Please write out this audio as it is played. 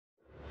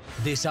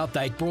This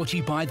update brought to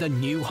you by the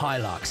new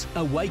Hilux.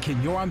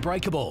 Awaken your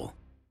unbreakable.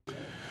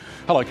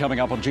 Hello,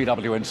 coming up on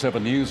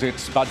GWN7 News,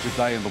 it's Budget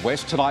Day in the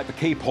West. Tonight, the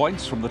key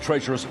points from the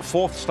Treasurer's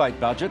fourth state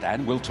budget,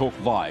 and we'll talk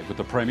live with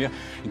the Premier,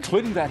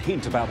 including that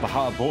hint about the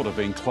hard border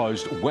being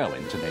closed well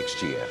into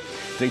next year.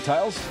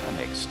 Details are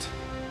next.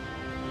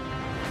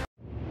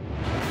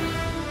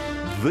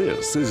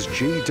 This is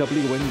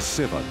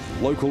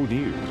GWN7 Local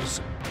News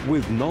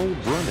with Noel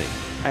Brunning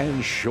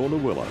and Shauna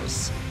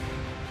Willis.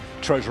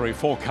 Treasury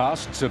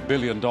forecasts $1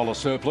 billion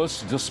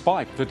surplus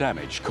despite the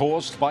damage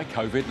caused by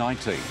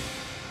COVID-19.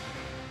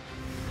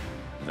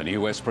 The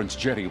new Esperance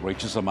jetty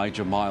reaches a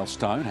major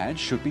milestone and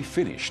should be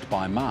finished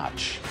by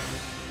March.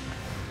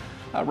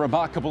 A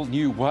remarkable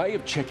new way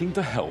of checking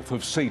the health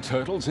of sea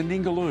turtles in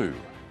Ningaloo.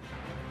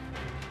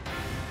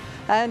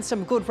 And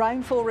some good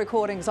rainfall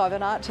recordings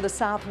overnight to the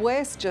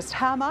southwest. Just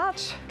how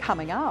much?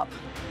 Coming up.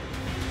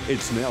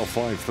 It's now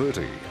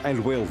 5:30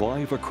 and we're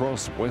live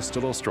across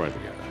Western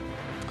Australia.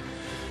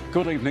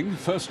 Good evening.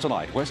 First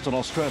tonight, Western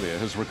Australia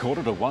has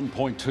recorded a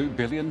 $1.2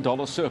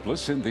 billion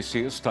surplus in this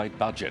year's state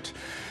budget.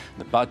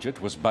 The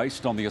budget was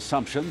based on the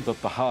assumption that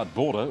the hard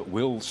border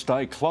will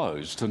stay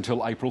closed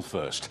until April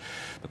 1st.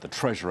 But the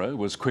Treasurer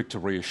was quick to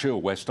reassure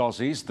West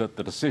Aussies that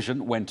the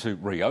decision when to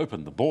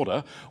reopen the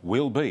border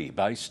will be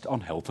based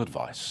on health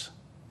advice.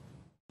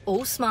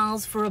 All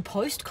smiles for a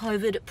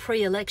post-COVID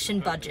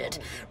pre-election budget,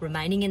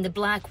 remaining in the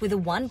black with a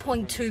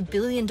 $1.2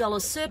 billion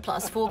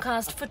surplus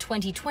forecast for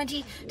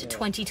 2020 to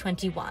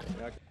 2021.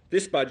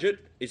 This budget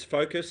is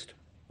focused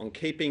on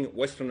keeping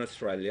Western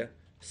Australia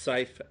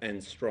safe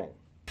and strong.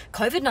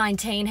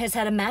 COVID-19 has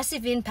had a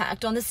massive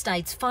impact on the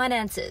state's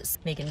finances.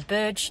 Megan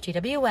Birch,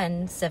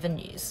 GWN7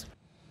 News.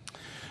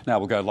 Now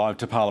we'll go live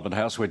to Parliament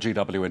House where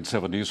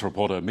GWN7 News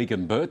reporter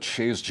Megan Birch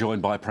is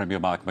joined by Premier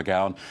Mark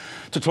McGowan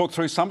to talk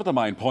through some of the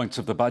main points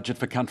of the budget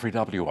for country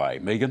WA.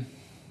 Megan?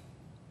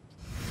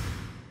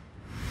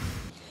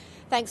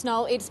 Thanks,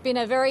 Noel. It's been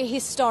a very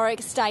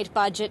historic state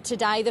budget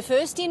today, the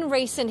first in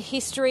recent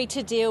history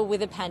to deal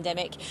with a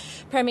pandemic.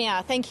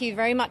 Premier, thank you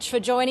very much for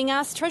joining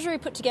us. Treasury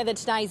put together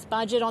today's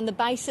budget on the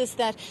basis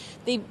that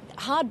the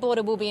hard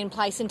border will be in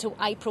place until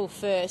April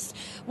 1st.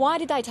 Why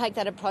did they take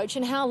that approach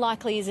and how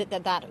likely is it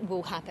that that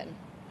will happen?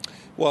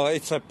 Well,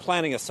 it's a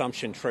planning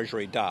assumption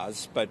Treasury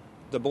does, but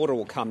the border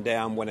will come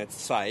down when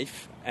it's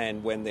safe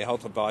and when the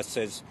health advice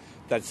says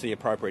that's the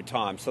appropriate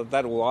time. So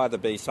that will either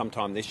be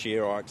sometime this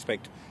year or I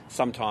expect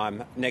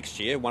sometime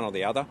next year, one or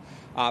the other.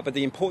 But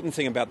the important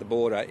thing about the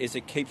border is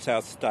it keeps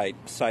our state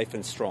safe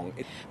and strong.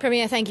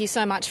 Premier, thank you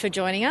so much for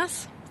joining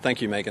us.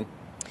 Thank you, Megan.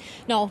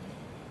 Noel,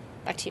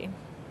 back to you.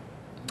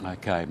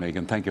 OK,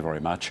 Megan, thank you very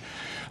much.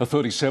 A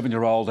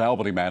 37-year-old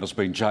Albany man has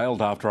been jailed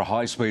after a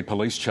high-speed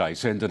police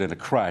chase ended in a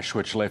crash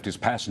which left his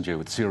passenger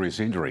with serious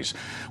injuries.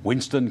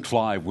 Winston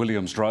Clive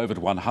Williams drove at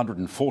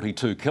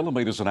 142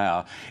 kilometres an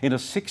hour in a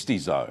 60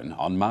 zone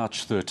on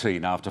March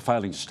 13 after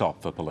failing to stop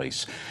for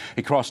police.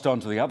 He crossed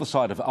onto the other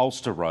side of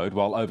Ulster Road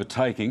while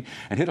overtaking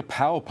and hit a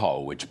power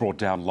pole which brought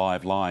down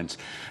live lines.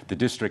 The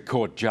District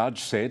Court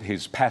judge said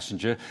his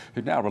passenger,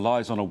 who now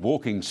relies on a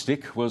walking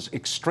stick, was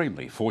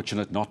extremely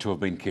fortunate not to have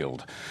been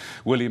killed.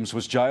 Williams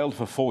was jailed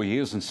for 4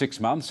 years and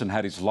 6 months and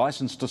had his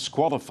licence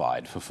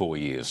disqualified for 4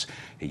 years.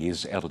 He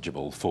is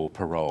eligible for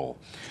parole.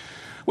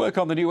 Work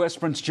on the new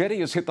Esperance jetty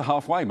has hit the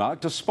halfway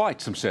mark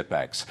despite some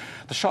setbacks.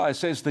 The Shire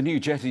says the new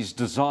jetty's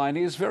design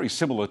is very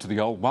similar to the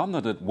old one,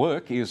 that at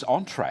work is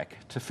on track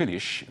to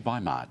finish by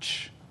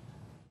March.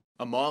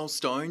 A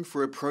milestone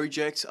for a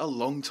project a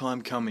long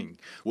time coming.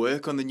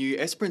 Work on the new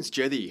Esperance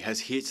jetty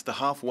has hit the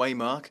halfway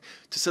mark.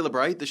 To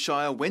celebrate, the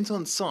Shire went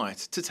on site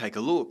to take a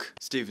look.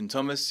 Stephen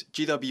Thomas,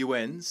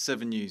 GWN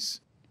 7 News.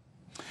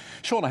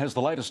 Shauna has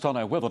the latest on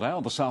our weather now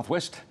in the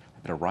southwest.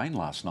 A bit of rain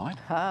last night.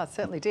 It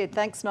certainly did.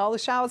 Thanks, Noel. The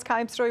showers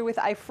came through with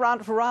a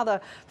front rather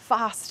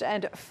fast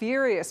and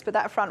furious, but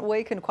that front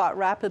weakened quite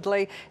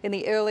rapidly in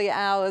the early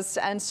hours.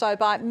 And so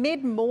by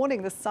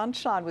mid-morning, the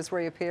sunshine was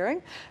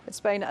reappearing. It's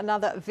been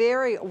another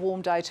very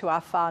warm day to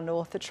our far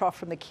north, the trough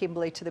from the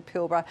Kimberley to the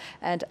Pilbara,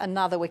 and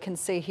another we can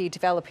see here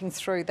developing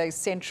through those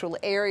central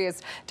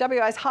areas.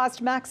 WA's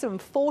highest maximum,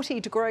 40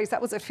 degrees.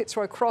 That was at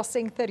Fitzroy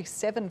Crossing,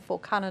 37 for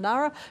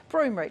Kununurra.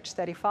 Broome reached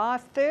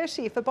 35,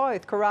 30 for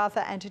both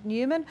Karratha and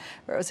Newman,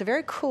 where it was a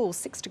very cool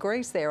 6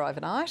 degrees there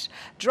overnight.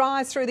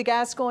 Dries through the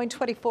Gascoyne,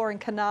 24 in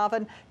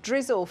Carnarvon.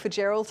 Drizzle for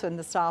Geraldton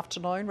this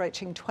afternoon,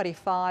 reaching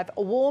 25.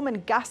 Warm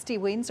and gusty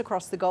winds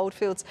across the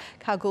Goldfields,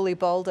 Kalgoorlie,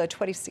 Boulder,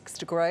 26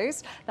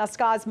 degrees. Now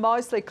skies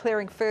mostly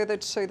clearing further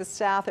to the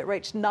south. It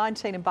reached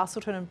 19 in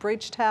Busselton and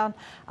Bridgetown.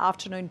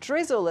 Afternoon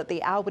drizzle at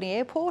the Albany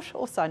Airport,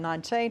 also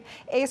 19.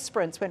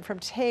 Esperance went from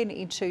 10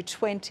 into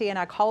 20, and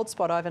our cold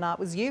spot overnight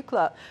was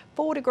Eucla,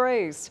 4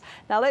 degrees.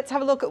 Now let's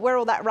have a look at where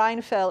all that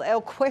rain fell.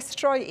 El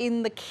Questro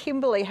in the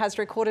Kimberley has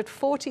recorded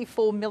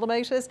 44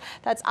 millimetres.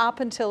 That's up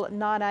until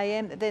 9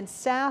 a.m. Then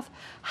South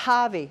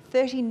Harvey,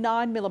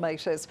 39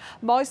 millimetres.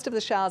 Most of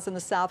the showers in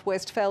the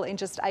southwest fell in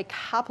just a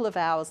couple of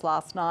hours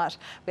last night.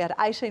 We had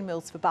 18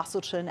 mils for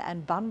Busselton,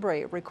 and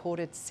Bunbury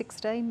recorded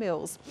 16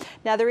 mils.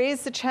 Now, there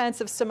is the chance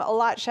of some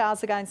light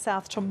showers again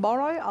south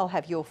tomorrow. I'll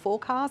have your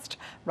forecast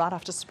right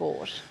after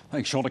sport.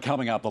 Thanks, Shauna.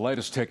 Coming up, the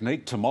latest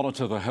technique to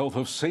monitor the health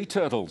of sea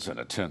turtles, and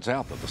it turns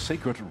out that the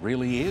secret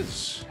really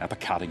is at the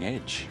cutting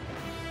edge.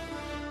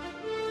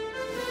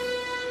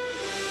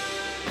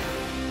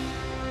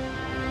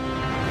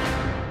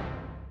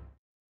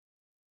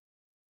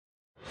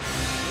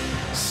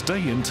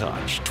 Stay in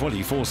touch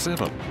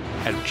 24/7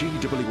 at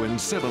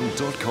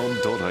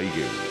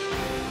GWN7.com.au.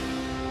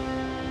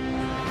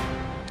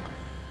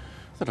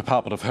 The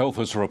Department of Health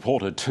has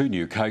reported 2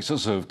 new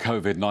cases of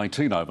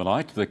COVID-19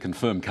 overnight. The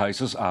confirmed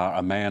cases are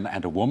a man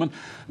and a woman,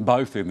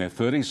 both in their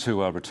 30s,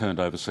 who are returned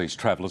overseas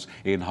travellers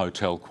in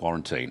hotel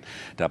quarantine.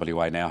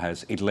 WA now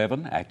has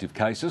 11 active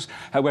cases.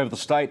 However, the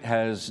state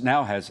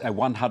now has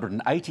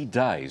 180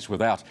 days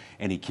without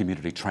any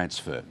community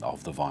transfer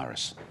of the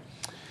virus.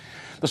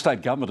 The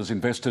state government has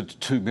invested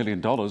 $2 million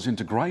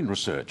into grain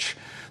research.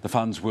 The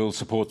funds will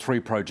support 3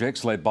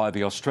 projects led by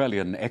the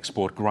Australian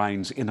Export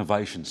Grains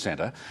Innovation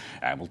Centre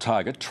and will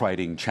target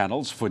trading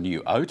channels for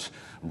new oat,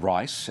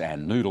 rice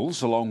and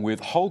noodles, along with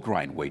whole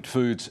grain wheat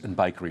foods and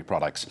bakery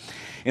products.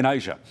 In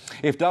Asia,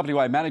 if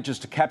WA manages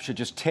to capture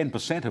just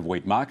 10% of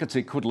wheat markets,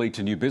 it could lead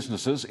to new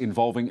businesses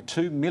involving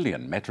 2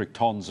 million metric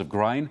tonnes of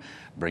grain,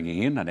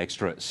 bringing in an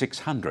extra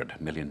 $600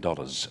 million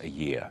a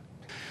year.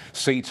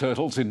 Sea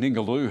turtles in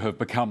Ningaloo have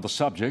become the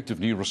subject of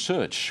new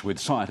research, with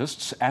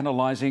scientists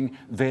analysing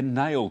their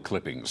nail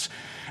clippings.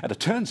 And it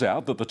turns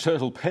out that the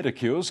turtle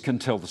pedicures can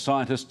tell the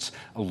scientists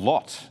a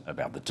lot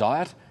about the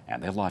diet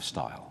and their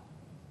lifestyle.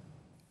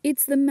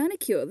 It's the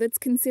manicure that's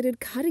considered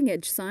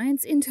cutting-edge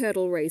science in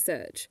turtle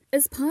research.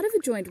 As part of a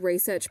joint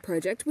research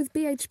project with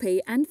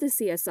BHP and the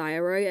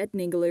CSIRO at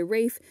Ningaloo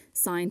Reef,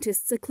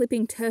 scientists are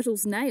clipping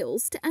turtles'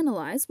 nails to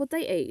analyse what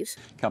they eat.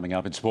 Coming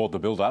up in sport, the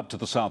build-up to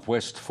the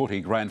Southwest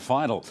Footy Grand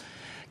Final.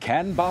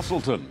 Can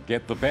Busselton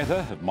get the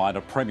better of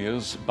minor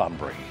premiers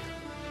Bunbury?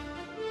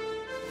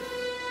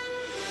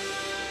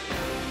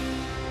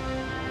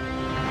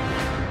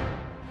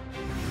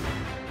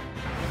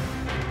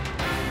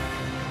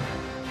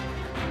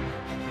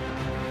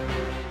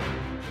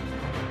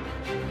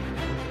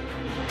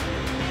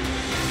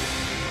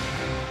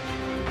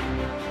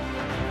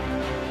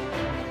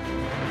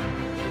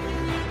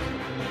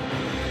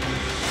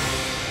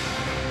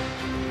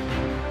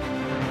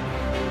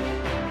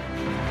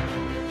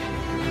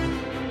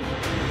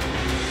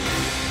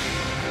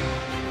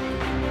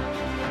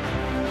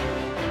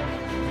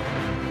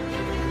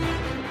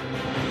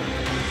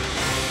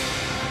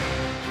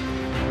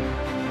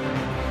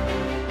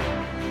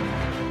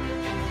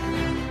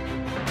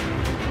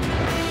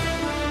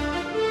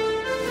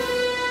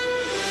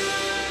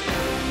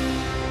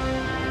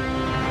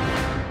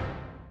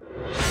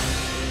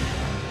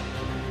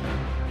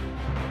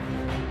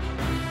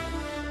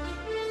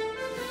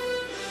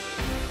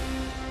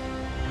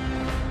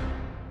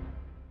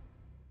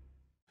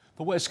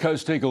 The West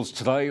Coast Eagles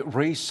today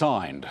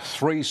re-signed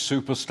 3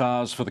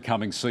 superstars for the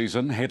coming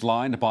season,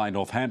 headlined by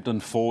Northampton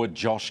forward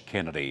Josh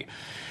Kennedy.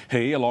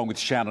 He, along with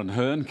Shannon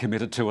Hearn,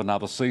 committed to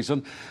another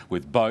season,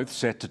 with both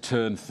set to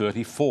turn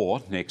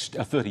 34 next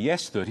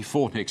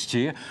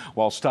year,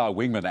 while star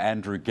wingman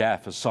Andrew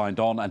Gaff has signed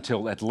on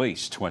until at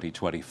least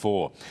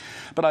 2024.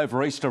 But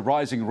over Easter,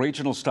 rising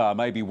regional star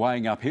may be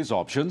weighing up his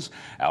options.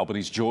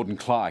 Albany's Jordan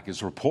Clark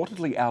is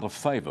reportedly out of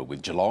favour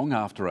with Geelong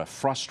after a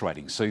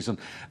frustrating season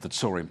that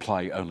saw him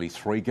play only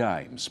 3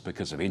 games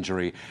because of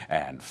injury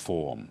and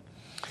form.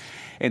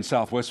 In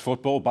Southwest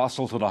football,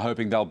 Busselton are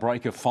hoping they'll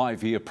break a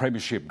 5-year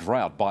premiership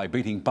drought by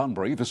beating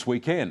Bunbury this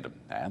weekend.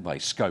 And they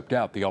scoped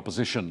out the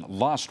opposition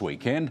last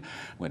weekend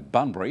when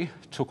Bunbury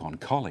took on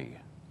Collie.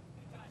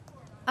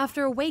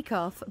 After a week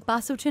off,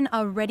 Busselton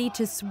are ready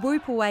to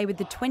swoop away with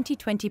the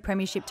 2020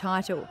 premiership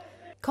title.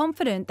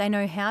 Confident they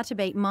know how to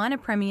beat minor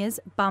premiers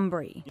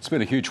Bunbury. It's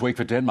been a huge week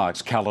for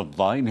Denmark's Callan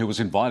Lane, who was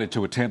invited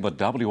to attend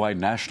the WA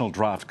National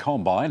Draft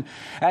Combine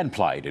and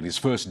played in his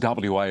first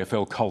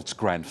WAFL Colts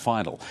Grand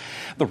Final.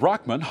 The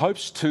ruckman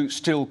hopes to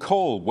still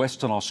call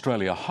Western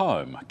Australia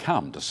home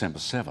come December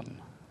 7.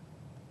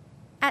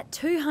 At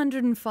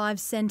 205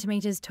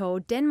 centimetres tall,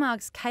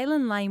 Denmark's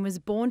Callan Lane was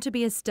born to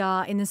be a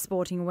star in the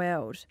sporting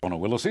world.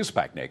 Willis is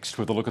back next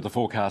with a look at the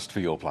forecast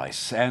for your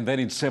place. And then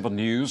in 7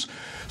 News,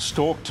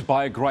 stalked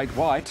by a great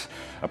white,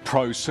 a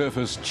pro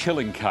surfer's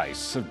chilling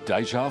case of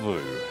deja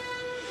vu.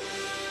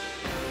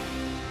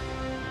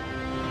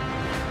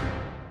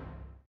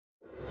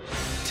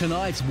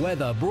 Tonight's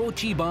weather brought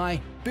to you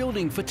by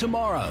Building for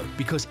Tomorrow,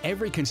 because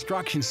every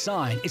construction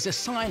sign is a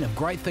sign of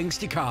great things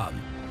to come.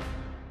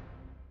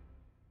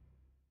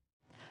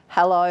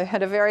 Hello,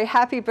 and a very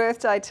happy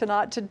birthday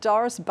tonight to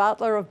Doris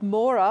Butler of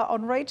Mora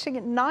on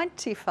reaching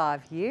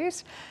 95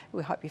 years.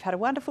 We hope you've had a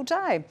wonderful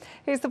day.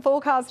 Here's the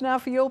forecast now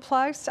for your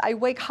place. A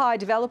weak high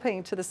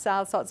developing to the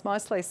south, so it's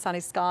mostly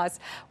sunny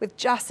skies with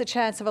just a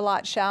chance of a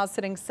light shower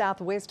sitting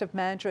southwest of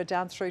Mandurah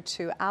down through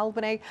to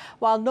Albany,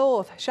 while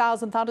north,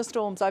 showers and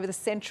thunderstorms over the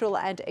central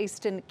and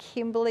eastern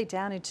Kimberley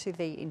down into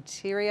the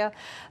interior.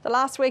 The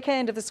last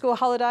weekend of the school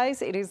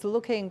holidays, it is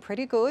looking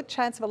pretty good.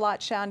 Chance of a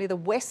light shower near the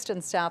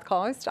western south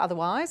coast.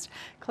 Otherwise,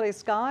 clear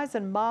skies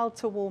and mild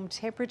to warm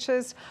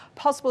temperatures.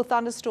 Possible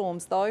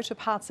thunderstorms, though, to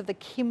parts of the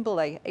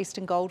Kimberley,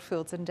 eastern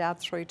Goldfields and down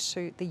through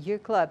to the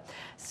Euclid.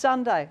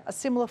 Sunday, a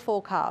similar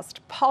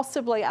forecast,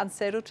 possibly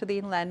unsettled to the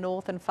inland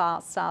north and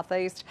far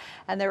southeast.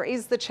 And there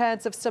is the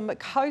chance of some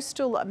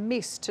coastal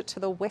mist to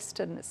the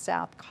western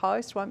south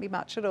coast. Won't be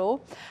much at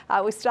all.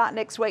 We start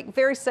next week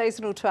very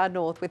seasonal to our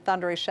north with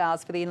thundery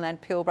showers for the inland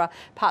Pilbara,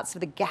 parts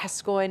of the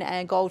Gascoyne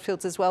and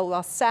Goldfields as well.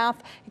 While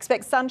south,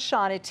 expect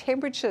sunshine and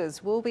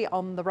temperatures will be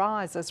on the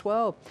rise as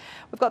well.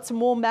 We've got some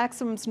warm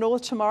maximums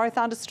north tomorrow.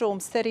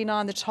 Thunderstorms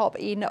 39 the top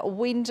in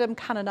Wyndham.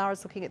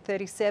 Kununurra's looking at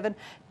 37.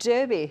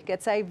 Derby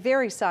gets a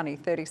very sunny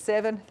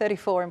 37,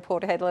 34 in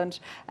Port Hedland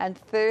and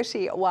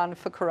 31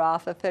 for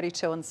Karratha,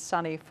 32 and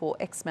sunny for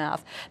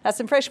Exmouth. Now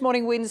some fresh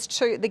morning winds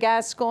to the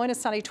Gascoyne, a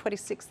sunny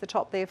 26 the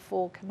top there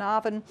for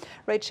Carnarvon,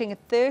 reaching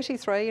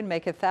 33 in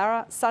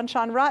Meekatharra.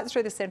 Sunshine right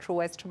through the central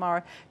west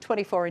tomorrow,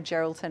 24 in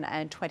Geraldton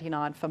and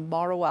 29 for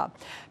Morawa.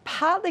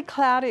 Partly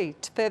cloudy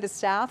further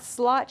south,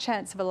 slight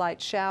chance of a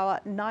late shower,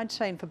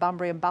 19 for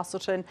Bunbury and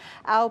Busselton.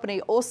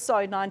 Albany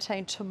also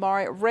 19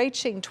 tomorrow,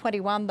 reaching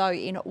 21 though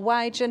in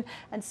Wagen,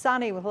 and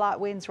sunny with light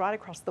winds right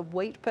across the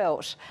wheat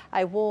belt.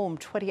 A warm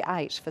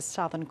 28 for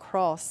Southern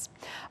Cross.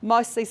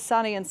 Mostly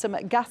sunny and some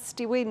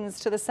gusty winds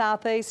to the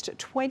southeast,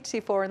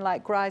 24 in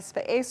Lake Grace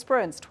for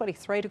Esperance,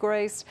 23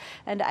 degrees,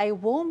 and a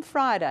warm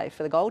Friday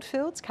for the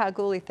Goldfields,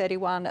 Kalgoorlie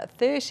 31,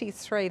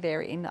 33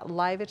 there in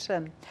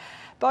Laverton.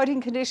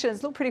 Boating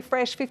conditions look pretty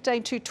fresh,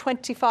 15 to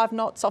 25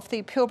 knots off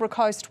the Pilbara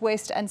coast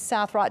west and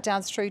south right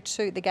down through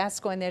to the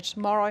Gascoyne there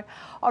tomorrow.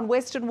 On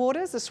western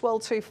waters, a swell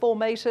to 4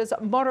 metres,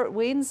 moderate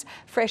winds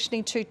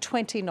freshening to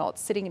 20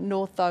 knots, sitting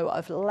north though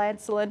of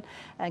Lancelin,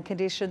 and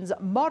conditions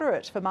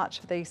moderate for much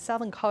of the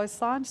southern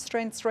coastline,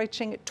 strengths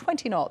reaching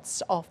 20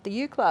 knots off the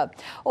Euclid.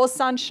 Or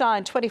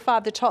sunshine,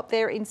 25 the top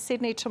there in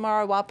Sydney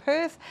tomorrow, while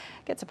Perth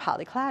gets a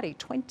partly cloudy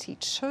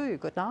 22.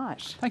 Good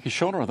night. Thank you,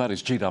 Shauna. That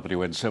is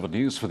GWN7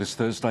 News for this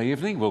Thursday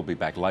evening. We'll be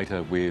back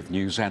later with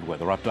news and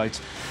weather updates.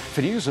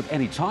 For news at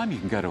any time, you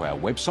can go to our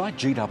website,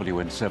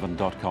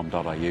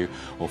 GWN7.com.au,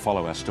 or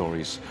follow our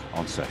stories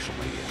on social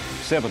media.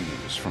 7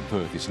 News from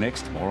Perth is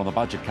next. More on the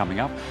budget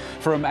coming up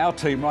from our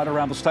team right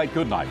around the state.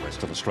 Good night,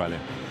 Western Australia.